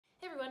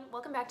Hey everyone,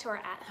 welcome back to our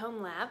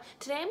at-home lab.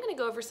 Today I'm going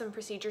to go over some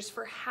procedures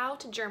for how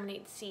to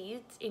germinate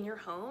seeds in your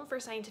home for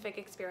scientific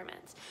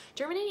experiments.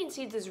 Germinating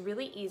seeds is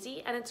really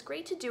easy, and it's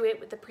great to do it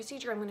with the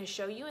procedure I'm going to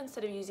show you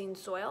instead of using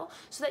soil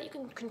so that you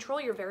can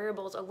control your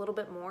variables a little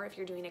bit more if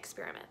you're doing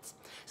experiments.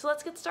 So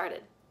let's get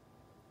started.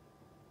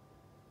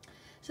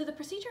 So the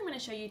procedure I'm going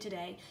to show you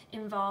today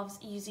involves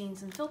using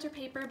some filter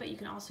paper, but you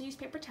can also use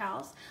paper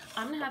towels.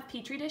 I'm going to have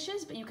petri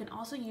dishes, but you can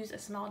also use a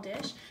small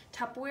dish.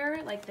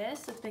 Tupperware like this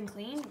that's been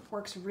cleaned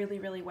works really,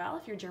 really well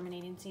if you're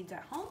germinating seeds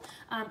at home,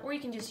 or you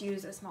can just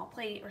use a small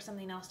plate or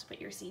something else to put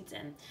your seeds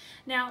in.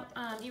 Now,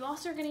 you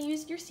also are going to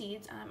use your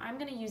seeds. I'm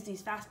going to use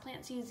these fast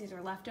plant seeds. These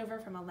are leftover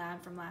from a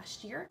lab from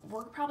last year.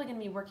 We're probably going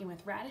to be working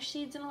with radish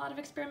seeds in a lot of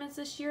experiments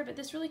this year, but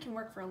this really can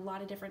work for a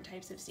lot of different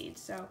types of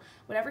seeds. So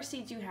whatever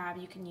seeds you have,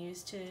 you can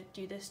use to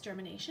do this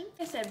germination.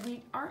 Like I said,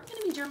 we aren't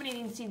going to be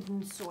germinating seeds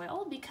in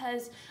soil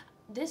because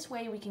this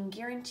way we can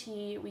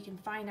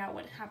find out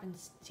what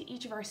happens to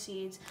each of our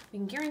seeds. We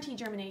can guarantee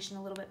germination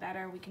a little bit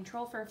better. We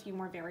control for a few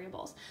more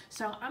variables.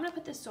 So I'm going to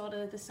put this soil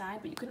to the side,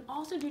 but you can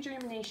also do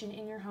germination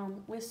in your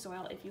home with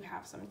soil if you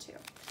have some too.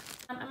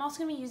 I'm also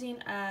going to be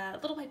using a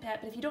little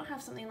pipette, but if you don't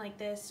have something like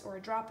this or a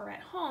dropper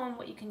at home,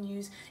 what you can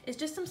use is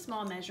just some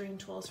small measuring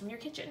tools from your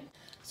kitchen.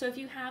 So if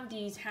you have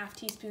these half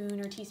teaspoon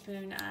or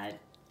teaspoon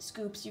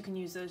scoops, you can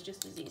use those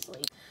just as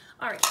easily.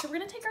 Alright, so we're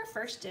going to take our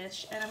first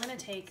dish, and I'm going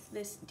to take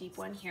this deep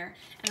one here,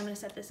 and I'm going to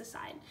set this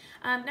aside.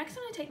 Next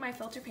I'm going to take my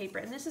filter paper,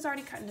 and this is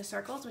already cut into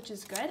circles, which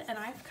is good, and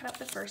I've cut up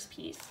the first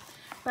piece.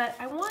 But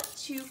I want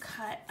to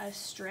cut a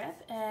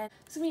strip, and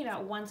it's going to be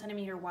about 1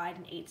 centimeter wide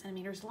and 8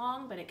 centimeters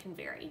long, but it can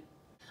vary.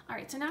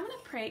 Alright, so now I'm going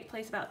to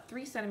place about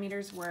 3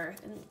 centimeters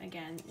worth, and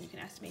again, you can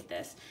estimate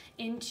this,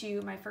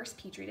 into my first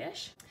petri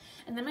dish.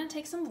 And then I'm going to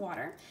take some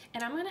water,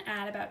 and I'm going to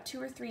add about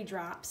 2 or 3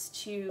 drops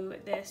to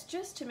this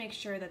just to make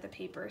sure that the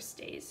paper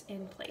stays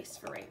in place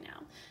for right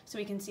now. So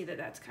we can see that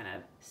that's kind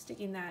of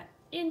sticking that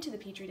into the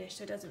petri dish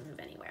so it doesn't move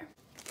anywhere.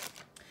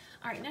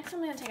 Alright, next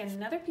I'm going to take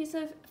another piece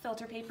of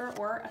filter paper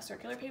or a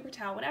circular paper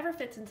towel, whatever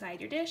fits inside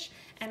your dish,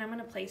 and I'm going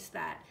to place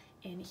that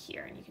in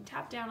here, and you can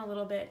tap down a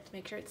little bit to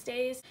make sure it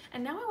stays.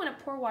 And now I want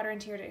to pour water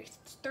into here to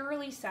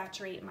thoroughly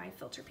saturate my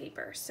filter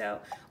paper. So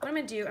what I'm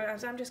going to do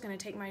is I'm just going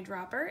to take my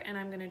dropper and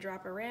I'm going to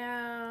drop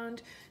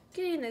around,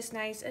 getting this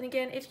nice. And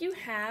again, if you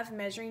have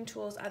measuring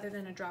tools other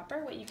than a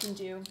dropper, what you can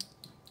do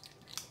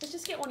is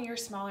just get one of your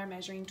smaller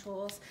measuring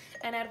tools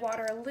and add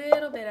water a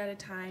little bit at a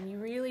time. You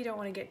really don't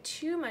want to get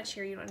too much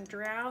here. You don't want to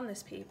drown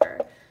this paper,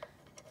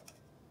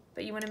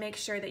 but you want to make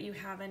sure that you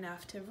have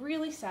enough to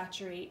really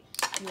saturate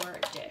your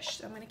dish.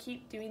 So I'm going to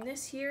keep doing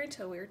this here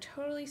until we're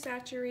totally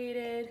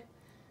saturated.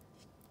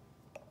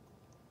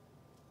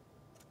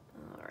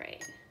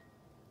 Alright,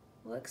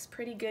 looks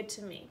pretty good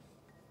to me.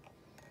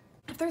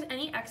 If there's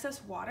any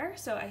excess water,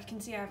 so I can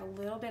see I have a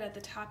little bit at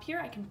the top here,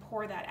 I can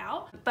pour that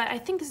out. But I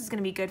think this is going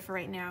to be good for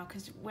right now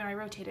because when I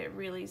rotate it, it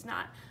really is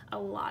not a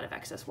lot of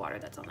excess water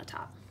that's on the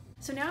top.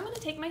 So now I'm going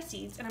to take my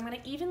seeds and I'm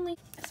going to evenly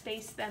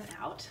space them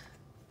out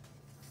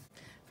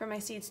for my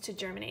seeds to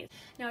germinate.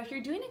 Now if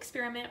you're doing an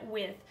experiment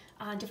with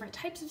different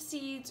types of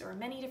seeds or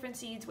many different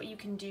seeds, what you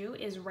can do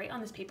is write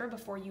on this paper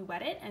before you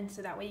wet it, and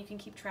so that way you can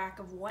keep track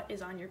of what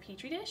is on your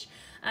petri dish.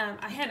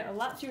 I had a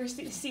lot fewer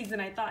seeds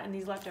than I thought in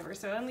these leftovers,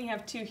 so I only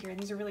have 2 here, and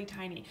these are really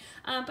tiny.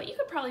 But you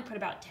could probably put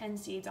about 10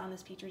 seeds on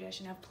this petri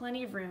dish and have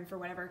plenty of room for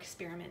whatever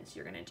experiments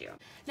you're going to do.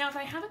 Now if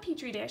I have a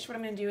petri dish, what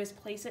I'm going to do is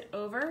place it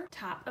over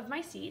top of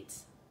my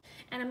seeds,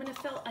 and I'm going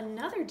to fill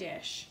another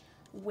dish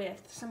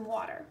with some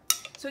water.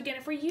 So again,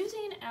 if we're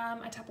using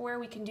a Tupperware,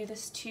 we can do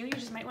this too. You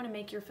just might want to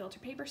make your filter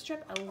paper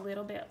strip a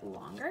little bit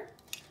longer.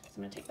 So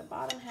I'm going to take the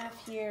bottom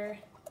half here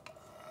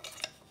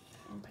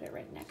and put it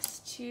right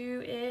next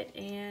to it.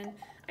 And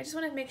I just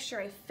want to make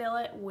sure I fill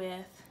it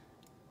with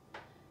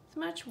as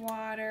much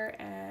water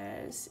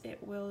as it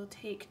will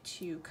take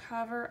to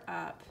cover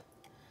up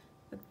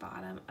the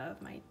bottom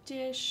of my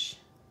dish.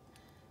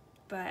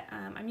 But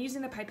I'm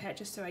using the pipette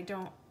just so I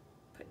don't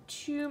put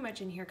too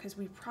much in here because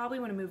we probably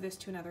want to move this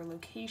to another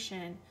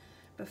location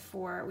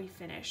before we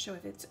finish. So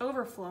if it's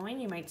overflowing,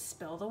 you might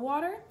spill the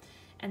water,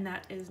 and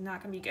that is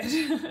not going to be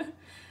good.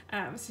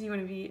 So you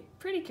want to be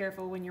pretty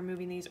careful when you're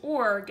moving these,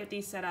 or get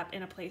these set up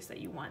in a place that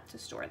you want to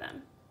store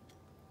them.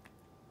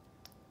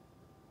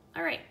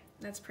 Alright,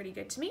 that's pretty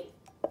good to me.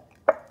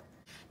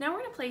 Now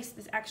we're going to place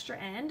this extra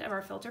end of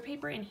our filter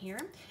paper in here,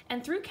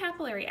 and through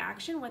capillary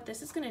action, what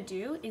this is going to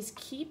do is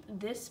keep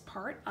this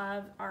part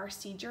of our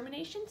seed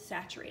germination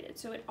saturated.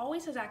 So it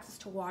always has access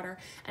to water,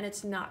 and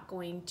it's not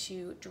going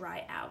to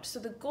dry out. So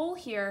the goal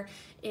here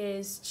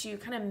is to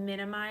kind of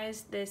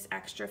minimize this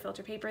extra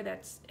filter paper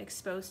that's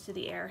exposed to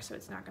the air, so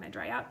it's not going to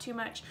dry out too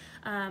much.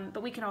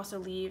 But we can also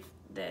leave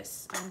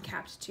this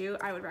uncapped too.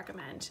 I would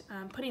recommend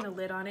putting a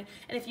lid on it.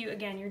 And if you,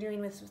 again, you're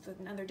doing this with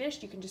another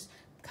dish, you can just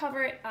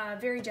cover it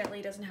very gently.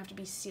 It doesn't have to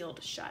be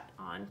sealed shut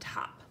on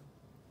top.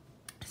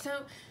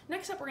 So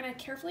next up, we're going to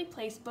carefully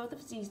place both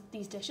of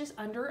these dishes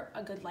under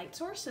a good light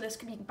source. So this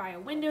could be by a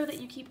window that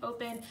you keep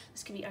open.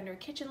 This could be under a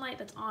kitchen light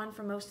that's on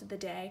for most of the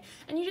day.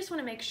 And you just want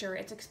to make sure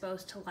it's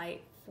exposed to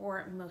light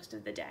for most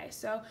of the day.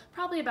 So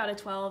probably about a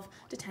 12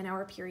 to 10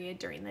 hour period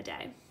during the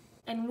day.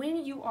 And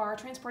when you are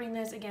transporting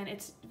this, again,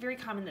 it's very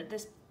common that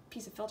this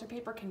piece of filter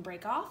paper can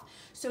break off.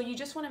 So you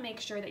just want to make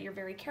sure that you're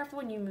very careful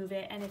when you move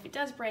it, and if it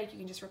does break, you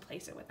can just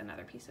replace it with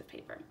another piece of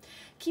paper.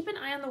 Keep an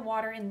eye on the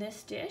water in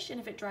this dish,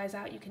 and if it dries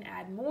out, you can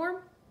add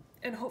more,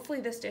 and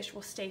hopefully this dish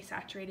will stay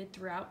saturated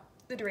throughout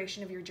the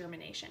duration of your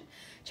germination.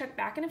 Check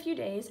back in a few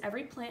days.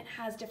 Every plant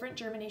has different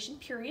germination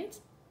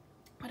periods,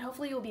 but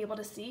hopefully you'll be able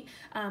to see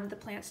the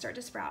plants start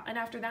to sprout. And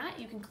after that,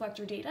 you can collect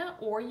your data,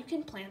 or you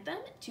can plant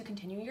them to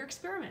continue your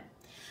experiment.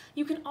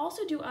 You can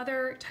also do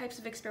other types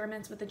of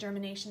experiments with the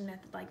germination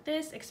method like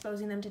this,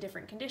 exposing them to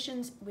different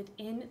conditions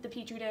within the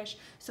Petri dish.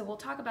 So we'll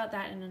talk about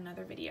that in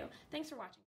another video. Thanks for watching.